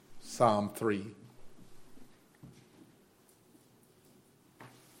Psalm 3.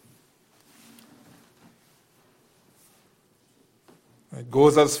 It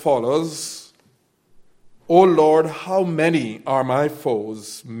goes as follows. O Lord, how many are my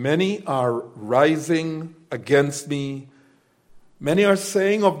foes? Many are rising against me. Many are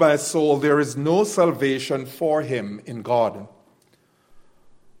saying of my soul, there is no salvation for him in God.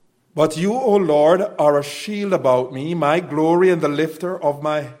 But you, O Lord, are a shield about me, my glory and the lifter of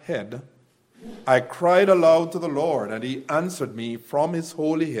my head. I cried aloud to the Lord, and he answered me from his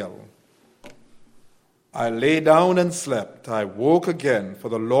holy hill. I lay down and slept. I woke again, for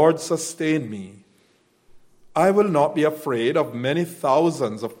the Lord sustained me. I will not be afraid of many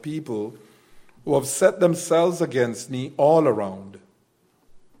thousands of people who have set themselves against me all around.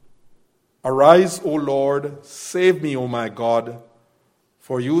 Arise, O Lord, save me, O my God,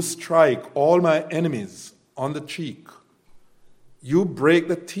 for you strike all my enemies on the cheek. You break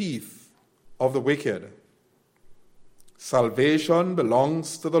the teeth of the wicked. Salvation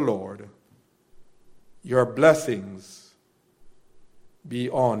belongs to the Lord. Your blessings be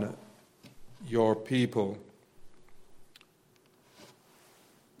on your people.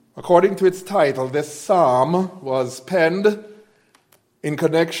 According to its title, this psalm was penned in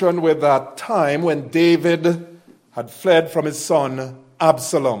connection with that time when David had fled from his son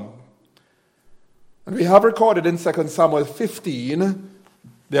Absalom. And we have recorded in 2 Samuel 15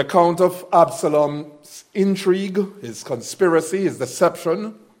 the account of Absalom's intrigue, his conspiracy, his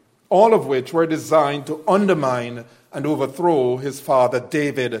deception, all of which were designed to undermine and overthrow his father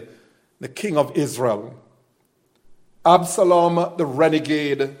David, the king of Israel. Absalom, the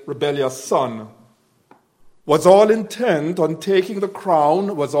renegade, rebellious son, was all intent on taking the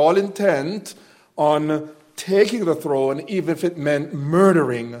crown, was all intent on taking the throne, even if it meant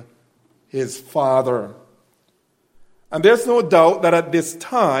murdering his father. And there's no doubt that at this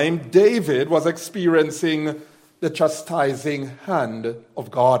time, David was experiencing the chastising hand of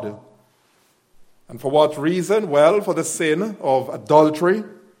God. And for what reason? Well, for the sin of adultery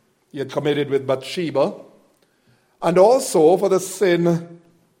he had committed with Bathsheba, and also for the sin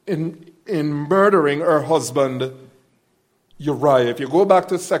in murdering her husband Uriah. If you go back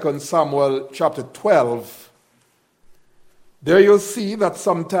to 2 Samuel chapter 12, there you'll see that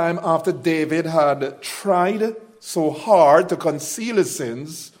sometime after David had tried so hard to conceal his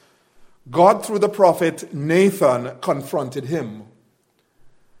sins, God, through the prophet Nathan, confronted him.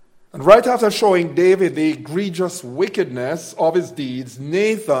 And right after showing David the egregious wickedness of his deeds,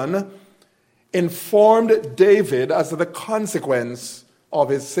 Nathan informed David as to the consequence of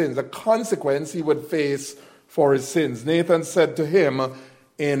his sins, the consequence he would face for his sins. Nathan said to him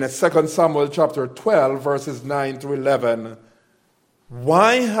in 2 Samuel chapter 12, verses 9 to 11,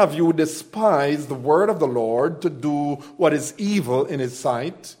 "Why have you despised the word of the Lord to do what is evil in his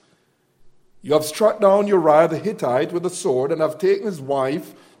sight? You have struck down Uriah the Hittite with the sword, and have taken his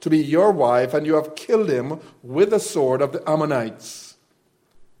wife to be your wife, and you have killed him with the sword of the Ammonites.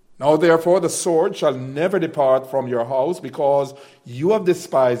 Now therefore the sword shall never depart from your house, because you have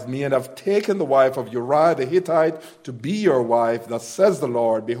despised me, and have taken the wife of Uriah the Hittite to be your wife. Thus says the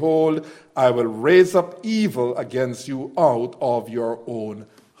Lord, behold, I will raise up evil against you out of your own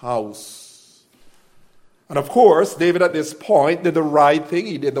house." And of course, David at this point did the right thing.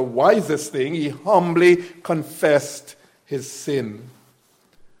 He did the wisest thing. He humbly confessed his sin.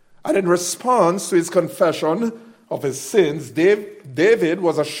 And in response to his confession of his sins, David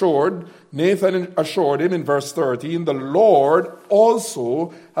was assured, Nathan assured him in verse 13, "The Lord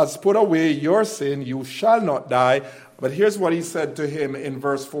also has put away your sin. You shall not die." But here's what he said to him in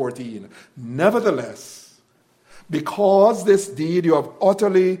verse 14. "Nevertheless, by this deed you have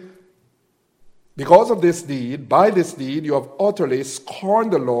utterly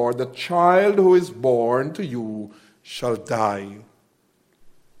scorned the Lord, the child who is born to you shall die."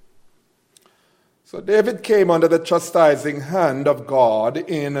 So David came under the chastising hand of God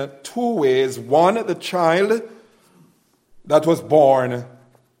in two ways. One, the child that was born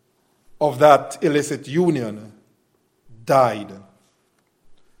of that illicit union died.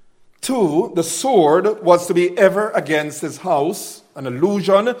 Two, the sword was to be ever against his house, an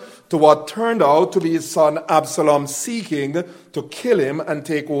allusion to what turned out to be his son Absalom seeking to kill him and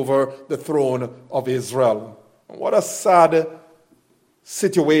take over the throne of Israel. What a sad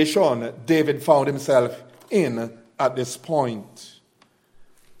situation David found himself in at this point.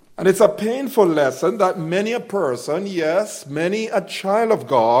 And it's a painful lesson that many a person, yes, many a child of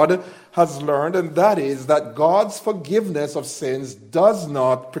God has learned, and that is that God's forgiveness of sins does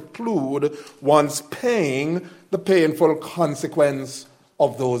not preclude one's paying the painful consequence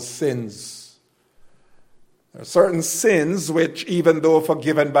of those sins. There are certain sins which, even though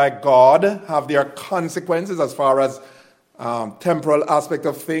forgiven by God, have their consequences as far as temporal aspect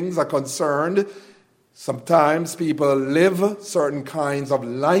of things are concerned. Sometimes people live certain kinds of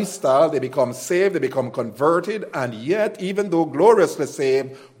lifestyle. They become saved, they become converted, and yet, even though gloriously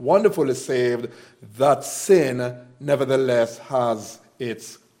saved, wonderfully saved, that sin nevertheless has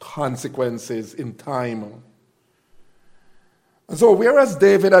its consequences in time. And so, whereas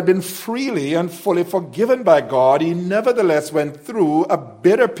David had been freely and fully forgiven by God, he nevertheless went through a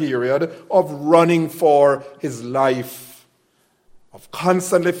bitter period of running for his life, of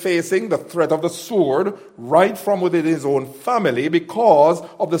constantly facing the threat of the sword right from within his own family because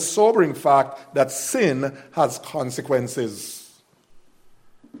of the sobering fact that sin has consequences.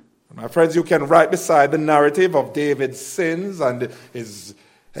 My friends, you can write beside the narrative of David's sins and his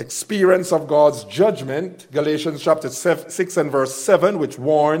experience of God's judgment, Galatians chapter 6 and verse 7, which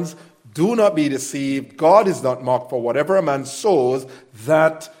warns, "Do not be deceived. God is not mocked, for whatever a man sows,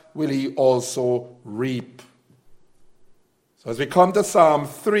 that will he also reap." So as we come to Psalm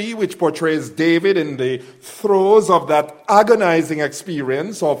 3, which portrays David in the throes of that agonizing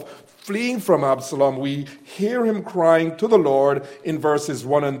experience of fleeing from Absalom, we hear him crying to the Lord in verses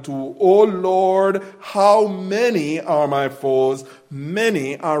 1 and 2, "O Lord, how many are my foes?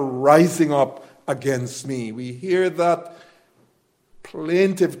 Many are rising up against me." We hear that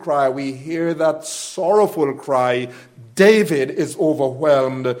plaintive cry. We hear that sorrowful cry. David is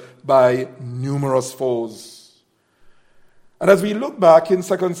overwhelmed by numerous foes. And as we look back in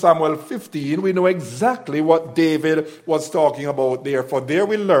 2 Samuel 15, we know exactly what David was talking about there. For there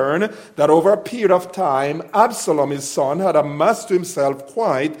we learn that over a period of time, Absalom, his son, had amassed to himself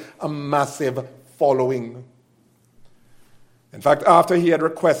quite a massive following. In fact, after he had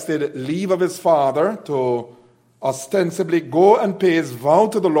requested leave of his father to ostensibly go and pay his vow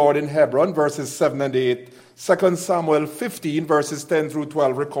to the Lord in Hebron, verses 7 and 8, 2 Samuel 15, verses 10 through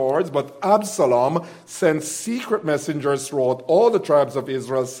 12 records, "But Absalom sent secret messengers throughout all the tribes of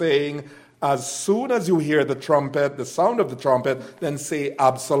Israel, saying, 'As soon as you hear the trumpet, the sound of the trumpet, then say,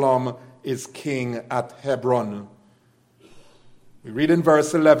 Absalom is king at Hebron.'" We read in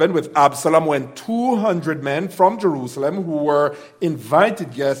verse 11, "With Absalom went 200 men from Jerusalem who were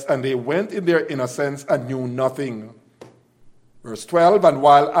invited guests, and they went in their innocence and knew nothing." Verse 12, "And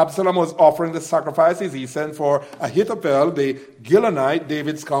while Absalom was offering the sacrifices, he sent for Ahithophel, the Gilonite,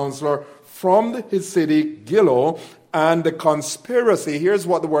 David's counselor, from his city Gilo, and the conspiracy," here's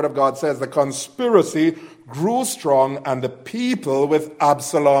what the word of God says, "the conspiracy grew strong, and the people with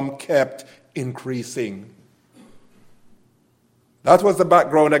Absalom kept increasing." That was the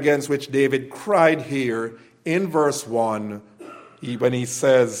background against which David cried here in verse 1, when he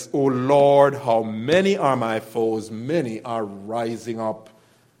says, "O Lord, how many are my foes? Many are rising up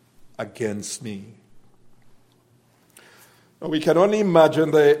against me." Now, we can only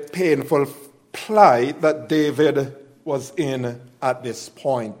imagine the painful plight that David was in at this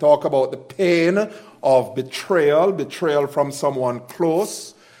point. Talk about the pain of betrayal from someone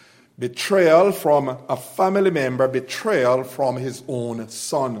close, betrayal from a family member, betrayal from his own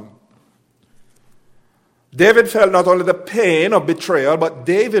son. David felt not only the pain of betrayal, but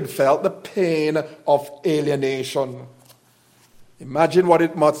David felt the pain of alienation. Imagine what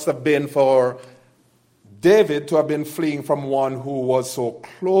it must have been for David to have been fleeing from one who was so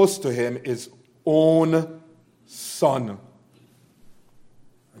close to him, his own son.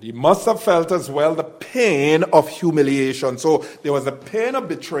 And he must have felt as well the pain of humiliation. So there was the pain of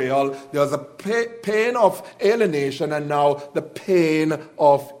betrayal, there was a pain of alienation, and now the pain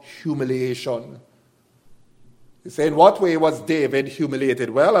of humiliation. You say, in what way was David humiliated?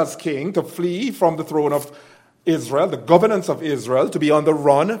 Well, as king, to flee from the throne of Israel, the governance of Israel, to be on the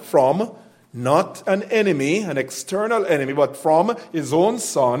run from not an enemy, an external enemy, but from his own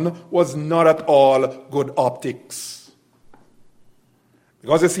son, was not at all good optics.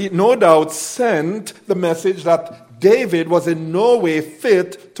 Because, you see, no doubt sent the message that David was in no way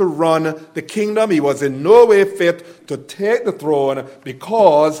fit to run the kingdom. He was in no way fit to take the throne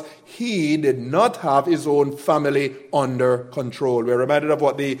because he did not have his own family under control. We're reminded of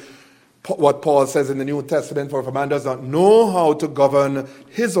what Paul says in the New Testament, "For if a man does not know how to govern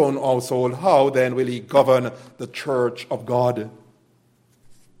his own household, how then will he govern the church of God?"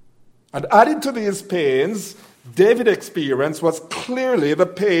 And added to these pains, David experienced was clearly the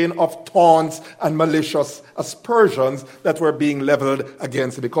pain of taunts and malicious aspersions that were being leveled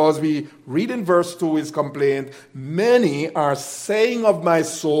against him. Because we read in verse 2 his complaint, many are saying of my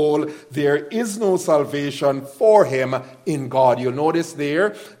soul, there is no salvation for him in God. You'll notice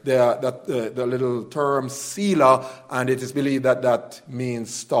there the little term Selah, and it is believed that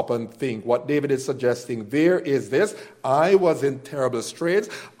means stop and think. What David is suggesting there is this: I was in terrible straits.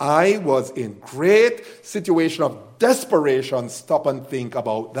 I was in great situation of desperation. Stop and think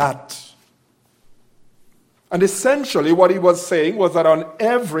about that. And essentially what he was saying was that on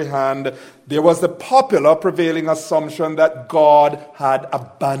every hand there was the popular prevailing assumption that God had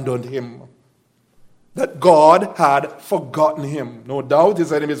abandoned him, that God had forgotten him. No doubt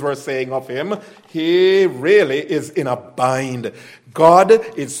his enemies were saying of him, he really is in a bind. God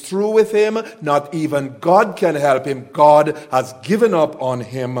is through with him. Not even God can help him. God has given up on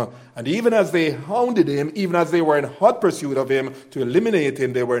him. And even as they hounded him, even as they were in hot pursuit of him to eliminate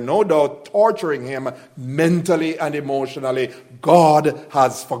him, they were no doubt torturing him mentally and emotionally. God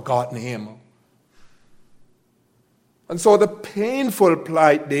has forgotten him. And so the painful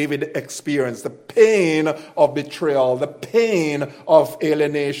plight David experienced, the pain of betrayal, the pain of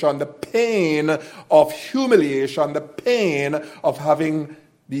alienation, the pain of humiliation, the pain of having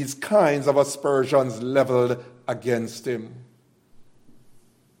these kinds of aspersions leveled against him.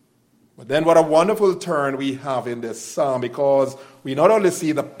 But then what a wonderful turn we have in this psalm, because we not only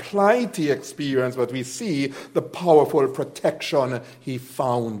see the plight he experienced, but we see the powerful protection he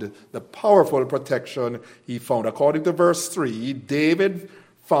found. The powerful protection he found. According to verse 3, David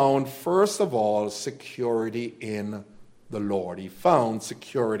found, first of all, security in the Lord. He found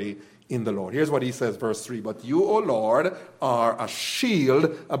security in the Lord. Here's what he says, verse 3, but you, O Lord, are a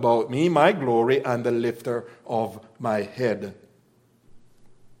shield about me, my glory, and the lifter of my head.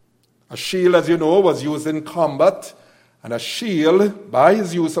 A shield, as you know, was used in combat. And a shield, by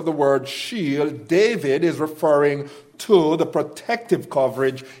his use of the word shield, David is referring to the protective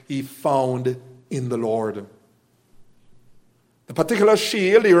coverage he found in the Lord. The particular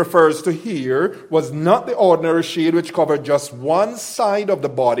shield he refers to here was not the ordinary shield which covered just one side of the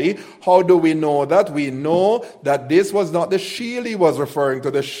body. How do we know that? We know that this was not the shield he was referring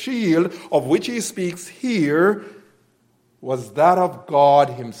to. The shield of which he speaks here was that of God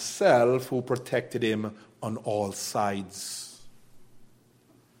himself, who protected him on all sides.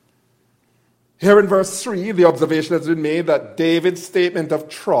 Here in verse 3, the observation has been made that David's statement of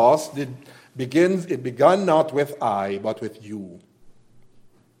trust began not with I, but with you.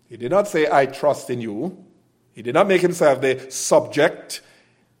 He did not say, I trust in you. He did not make himself the subject.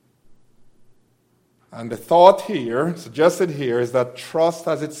 And the thought here, suggested here, is that trust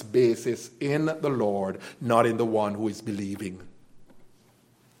has its basis in the Lord, not in the one who is believing.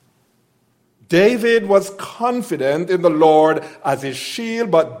 David was confident in the Lord as his shield,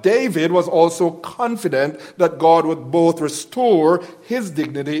 but David was also confident that God would both restore his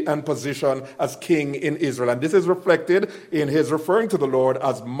dignity and position as king in Israel. And this is reflected in his referring to the Lord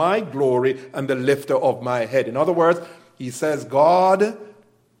as my glory and the lifter of my head. In other words, he says God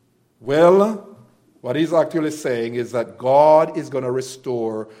will... What he's actually saying is that God is going to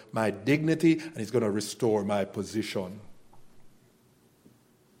restore my dignity and he's going to restore my position.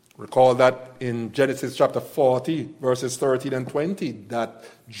 Recall that in Genesis chapter 40, verses 13 and 20, that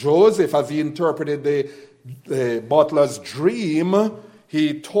Joseph, as he interpreted the butler's dream,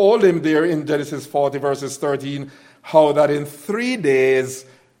 he told him there in Genesis 40, verses 13, how that in 3 days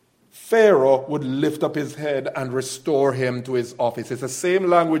Pharaoh would lift up his head and restore him to his office. It's the same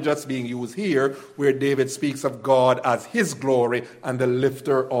language that's being used here, where David speaks of God as his glory and the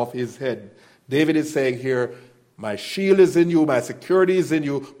lifter of his head. David is saying here, my shield is in you, my security is in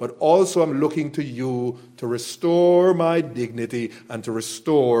you, but also I'm looking to you to restore my dignity and to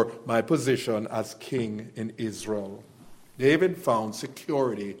restore my position as king in Israel. David found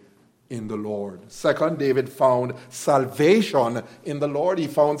security in the Lord. Second, David found salvation in the Lord. He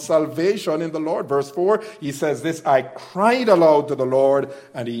found salvation in the Lord. Verse 4, he says this, I cried aloud to the Lord,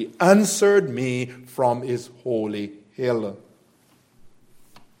 and he answered me from his holy hill.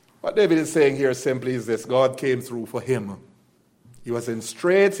 What David is saying here simply is this: God came through for him. He was in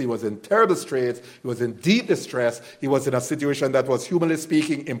straits, he was in terrible straits, he was in deep distress, he was in a situation that was, humanly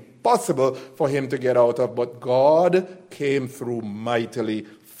speaking, impossible for him to get out of, but God came through mightily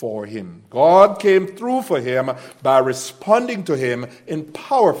for him. God came through for him by responding to him in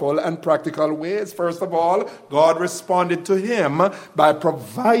powerful and practical ways. First of all, God responded to him by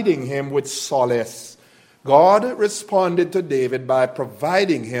providing him with solace. God responded to David by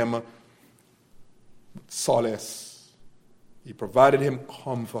providing him solace. He provided him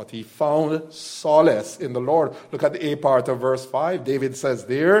comfort. He found solace in the Lord. Look at the A part of verse 5. David says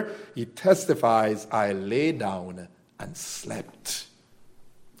there, he testifies, I lay down and slept.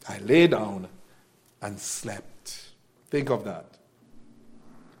 I lay down and slept. Think of that.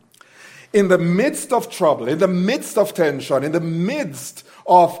 In the midst of trouble, in the midst of tension, in the midst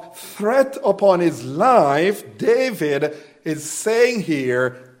of threat upon his life, David is saying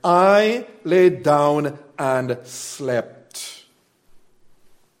here, I lay down and slept.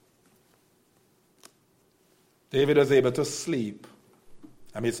 David was able to sleep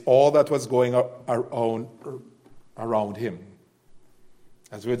amidst all that was going around him.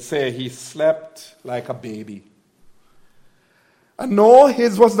 As we would say, he slept like a baby. And no,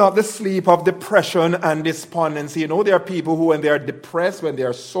 his was not the sleep of depression and despondency. You know, there are people who, when they are depressed, when they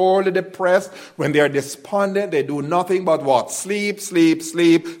are sorely depressed, when they are despondent, they do nothing but what? Sleep, sleep,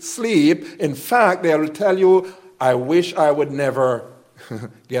 sleep, sleep. In fact, they will tell you, I wish I would never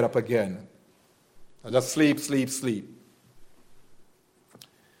get up again. I just sleep, sleep, sleep.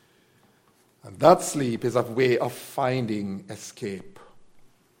 And that sleep is a way of finding escape.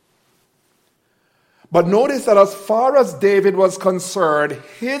 But notice that as far as David was concerned,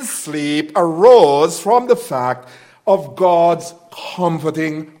 his sleep arose from the fact of God's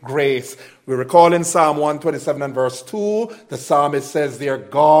comforting grace. We recall in Psalm 127 and verse 2, the psalmist says there,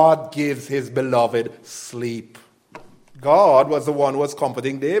 God gives his beloved sleep. God was the one who was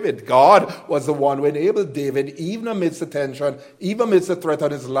comforting David. God was the one who enabled David, even amidst the tension, even amidst the threat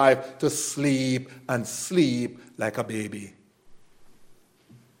on his life, to sleep and sleep like a baby.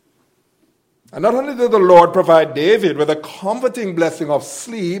 And not only did the Lord provide David with a comforting blessing of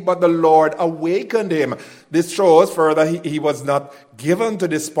sleep, but the Lord awakened him. This shows further he was not given to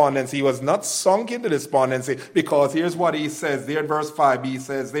despondency. He was not sunk into despondency, because here's what he says. There in verse 5, he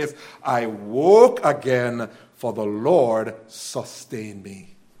says this, I woke again, for the Lord sustained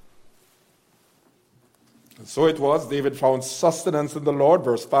me. And so it was, David found sustenance in the Lord,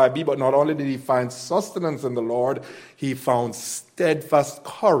 verse 5b, but not only did he find sustenance in the Lord, he found steadfast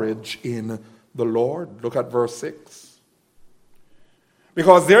courage in the Lord. Look at verse 6.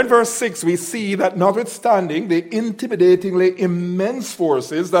 Because there in verse 6 we see that notwithstanding the intimidatingly immense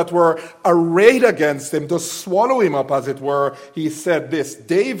forces that were arrayed against him to swallow him up, as it were, he said this.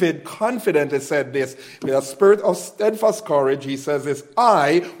 David confidently said this. With a spirit of steadfast courage, he says this,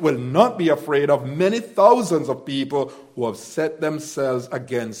 I will not be afraid of many thousands of people who have set themselves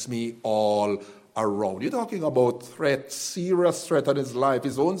against me all around. You're talking about threat, serious threat on his life.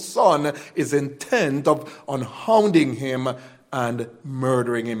 His own son is intent on hounding him and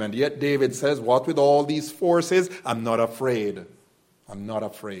murdering him. And yet David says, what with all these forces? I'm not afraid. I'm not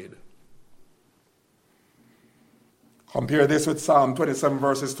afraid. Compare this with Psalm 27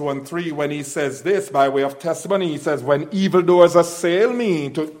 verses 2 and 3 when he says this by way of testimony. He says, when evildoers assail me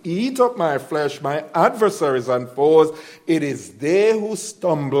to eat up my flesh, my adversaries and foes, it is they who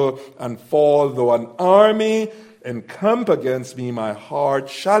stumble and fall. Though an army encamp against me, my heart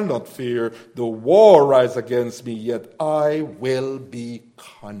shall not fear. Though war rise against me, yet I will be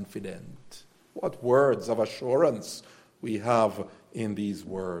confident. What words of assurance we have in these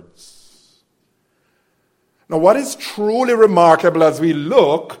words. Now, what is truly remarkable as we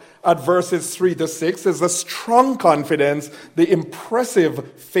look at verses 3 to 6 is the strong confidence, the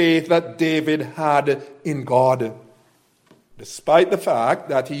impressive faith that David had in God, despite the fact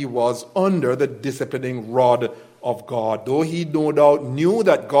that he was under the disciplining rod of God. Though he no doubt knew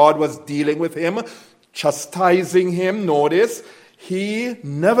that God was dealing with him, chastising him, notice, he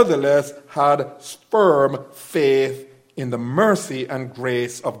nevertheless had firm faith in the mercy and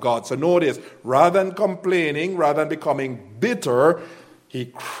grace of God. So notice, rather than complaining, rather than becoming bitter, he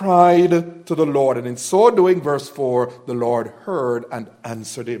cried to the Lord. And in so doing, verse 4, the Lord heard and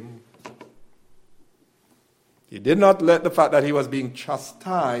answered him. He did not let the fact that he was being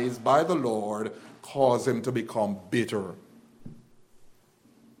chastised by the Lord cause him to become bitter.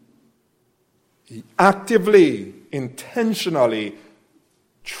 He actively, intentionally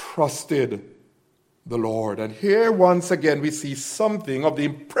trusted the Lord. And here once again we see something of the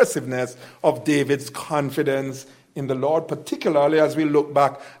impressiveness of David's confidence in the Lord, particularly as we look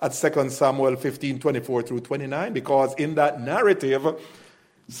back at 2 Samuel 15, 24 through 29, because in that narrative,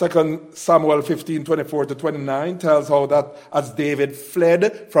 2 Samuel 15, 24 to 29 tells how that as David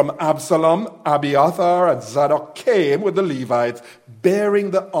fled from Absalom, Abiathar and Zadok came with the Levites,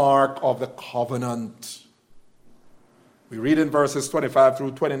 bearing the ark of the covenant. We read in verses 25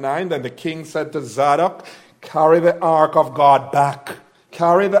 through 29, then the king said to Zadok, carry the ark of God back.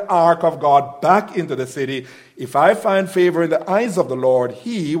 carry the ark of God back into the city. If I find favor in the eyes of the Lord,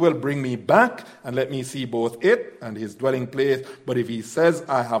 he will bring me back and let me see both it and his dwelling place. But if he says,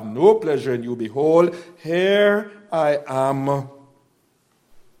 I have no pleasure in you, behold, here I am.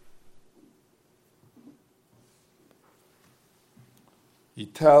 He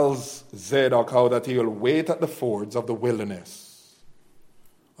tells Zadok how that he will wait at the fords of the wilderness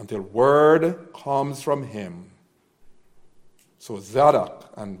until word comes from him. So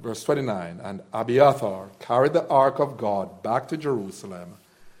Zadok, and verse 29, and Abiathar carried the ark of God back to Jerusalem,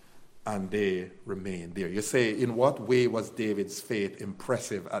 and they remained there. You say, in what way was David's faith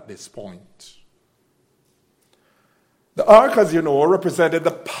impressive at this point? The ark, as you know, represented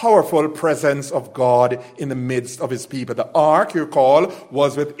the powerful presence of God in the midst of his people. The ark, you recall,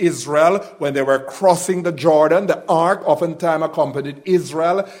 was with Israel when they were crossing the Jordan. The ark oftentimes accompanied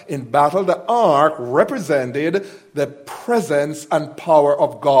Israel in battle. The ark represented the presence and power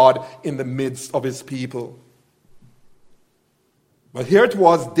of God in the midst of his people. But here it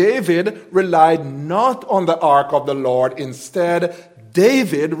was, David relied not on the ark of the Lord. Instead,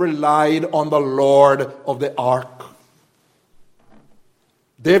 David relied on the Lord of the ark.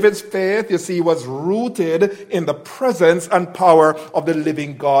 David's faith, you see, was rooted in the presence and power of the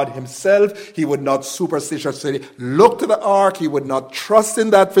living God himself. He would not superstitiously look to the ark. He would not trust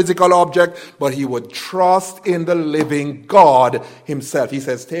in that physical object, but he would trust in the living God himself. He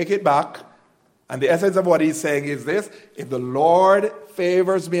says, take it back. And the essence of what he's saying is this: if the Lord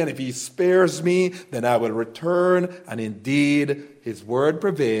favors me and if he spares me, then I will return. And indeed, his word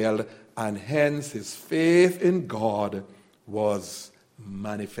prevailed, and hence his faith in God was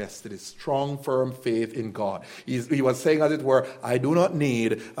manifested, his strong, firm faith in God. He was saying, as it were, I do not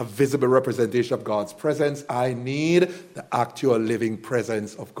need a visible representation of God's presence. I need the actual living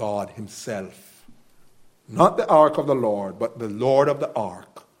presence of God himself. Not the ark of the Lord, but the Lord of the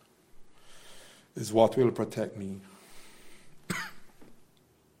ark is what will protect me.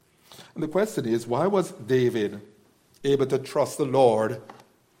 And the question is, why was David able to trust the Lord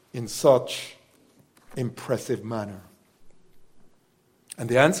in such impressive manner? And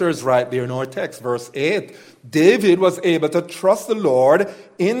the answer is right there in our text, verse 8. David was able to trust the Lord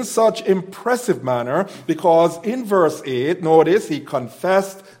in such impressive manner because in verse 8, notice, he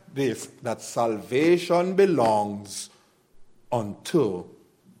confessed this, that salvation belongs unto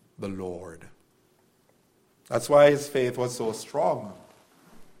the Lord. That's why his faith was so strong.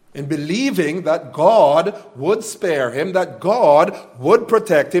 In believing that God would spare him, that God would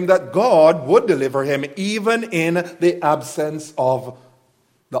protect him, that God would deliver him, even in the absence of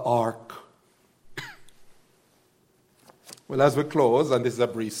the ark. Well, as we close, and this is a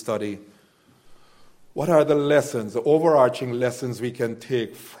brief study, what are the lessons, the overarching lessons we can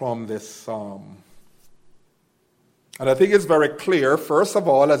take from this psalm? And I think it's very clear, first of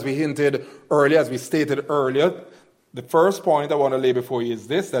all, as we hinted earlier, as we stated earlier, the first point I want to lay before you is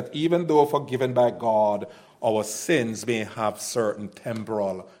this, that even though forgiven by God, our sins may have certain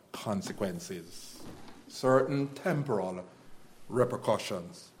temporal consequences, certain temporal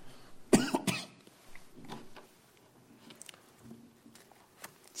repercussions.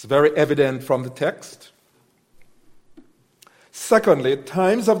 It's very evident from the text. Secondly,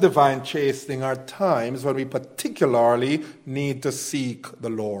 times of divine chastening are times when we particularly need to seek the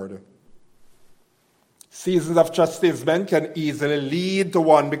Lord. Seasons of chastisement can easily lead to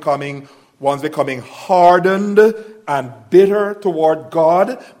one's becoming hardened and bitter toward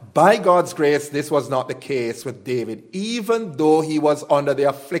God. By God's grace, this was not the case with David. Even though he was under the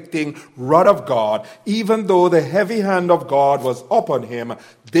afflicting rod of God, even though the heavy hand of God was upon him,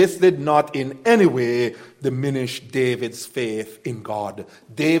 this did not in any way diminish David's faith in God.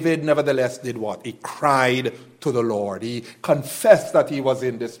 David nevertheless did what? He cried to the Lord. He confessed that he was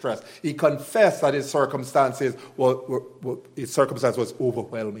in distress. He confessed that his circumstance was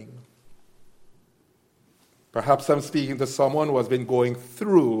overwhelming. Perhaps I'm speaking to someone who has been going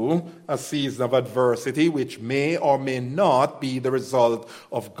through a season of adversity which may or may not be the result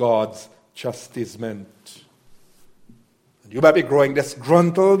of God's chastisement. You might be growing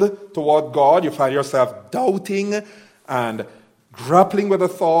disgruntled toward God. You find yourself doubting and grappling with the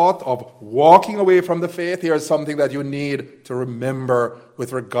thought of walking away from the faith. Here's something that you need to remember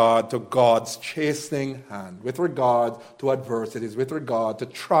with regard to God's chastening hand, with regard to adversities, with regard to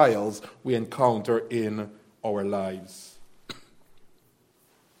trials we encounter in our lives.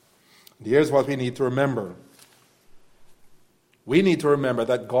 And here's what we need to remember. We need to remember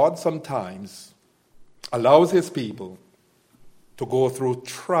that God sometimes allows his people to go through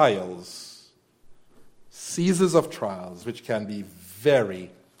trials, seasons of trials, which can be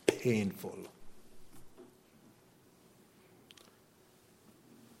very painful.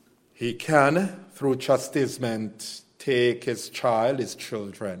 He can, through chastisement, take his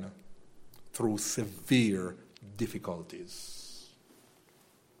children, through severe difficulties.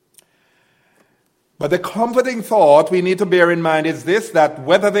 But the comforting thought we need to bear in mind is this, that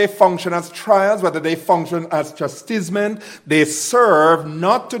whether they function as trials, whether they function as chastisement, they serve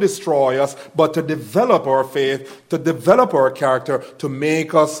not to destroy us, but to develop our faith, to develop our character, to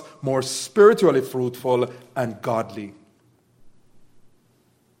make us more spiritually fruitful and godly.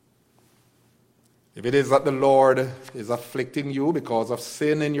 If it is that the Lord is afflicting you because of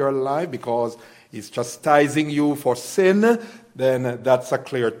sin in your life, because He's chastising you for sin, then that's a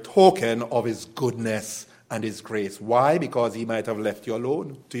clear token of His goodness and His grace. Why? Because He might have left you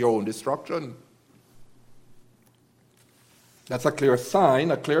alone to your own destruction. That's a clear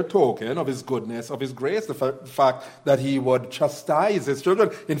sign, a clear token of His goodness, of His grace, the fact that He would chastise His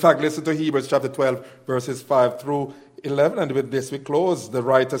children. In fact, listen to Hebrews chapter 12, verses 5 through 11, and with this we close. The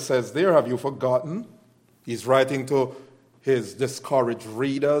writer says there, have you forgotten? He's writing to his discouraged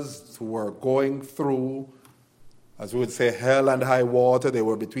readers who were going through, as we would say, hell and high water. They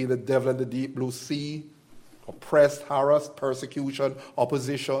were between the devil and the deep blue sea, oppressed, harassed, persecution,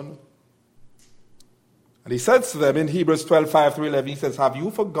 opposition. And he says to them in Hebrews 12, 5 through 11, he says, have you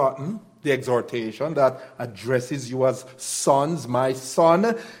forgotten the exhortation that addresses you as sons? My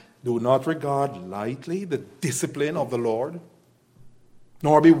son, do not regard lightly the discipline of the Lord,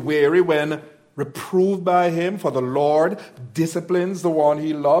 nor be weary when reproved by Him, for the Lord disciplines the one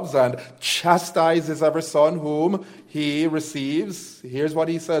He loves and chastises every son whom He receives. Here's what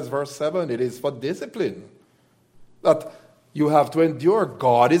He says, verse 7, it is for discipline that you have to endure.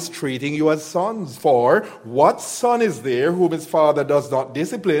 God is treating you as sons. For what son is there whom his father does not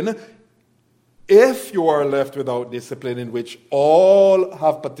discipline? If you are left without discipline in which all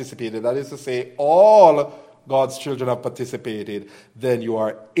have participated, that is to say, all God's children have participated, then you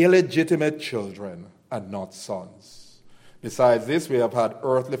are illegitimate children and not sons. Besides this, we have had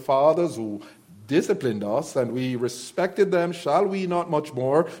earthly fathers who disciplined us, and we respected them. Shall we not much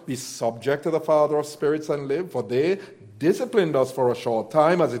more be subject to the Father of spirits and live? For they disciplined us for a short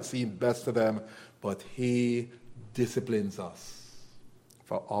time as it seemed best to them, but He disciplines us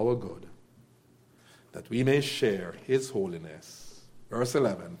for our good, that we may share His holiness. Verse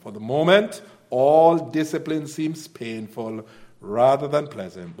 11, for the moment, all discipline seems painful rather than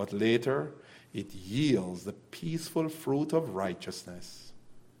pleasant, but later it yields the peaceful fruit of righteousness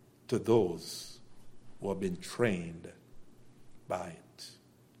to those who have been trained by it.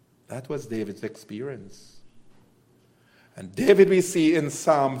 That was David's experience. And David, we see in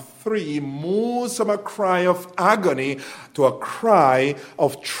Psalm 3, moves from a cry of agony to a cry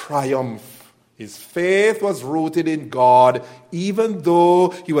of triumph. His faith was rooted in God, even though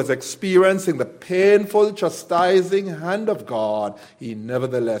he was experiencing the painful, chastising hand of God. He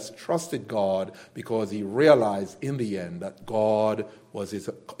nevertheless trusted God because he realized in the end that God was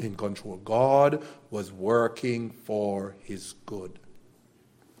in control. God was working for his good.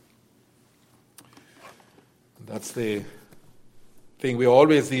 That's the thing we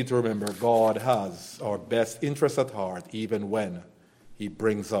always need to remember. God has our best interest at heart, even when He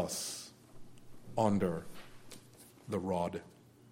brings us under the rod.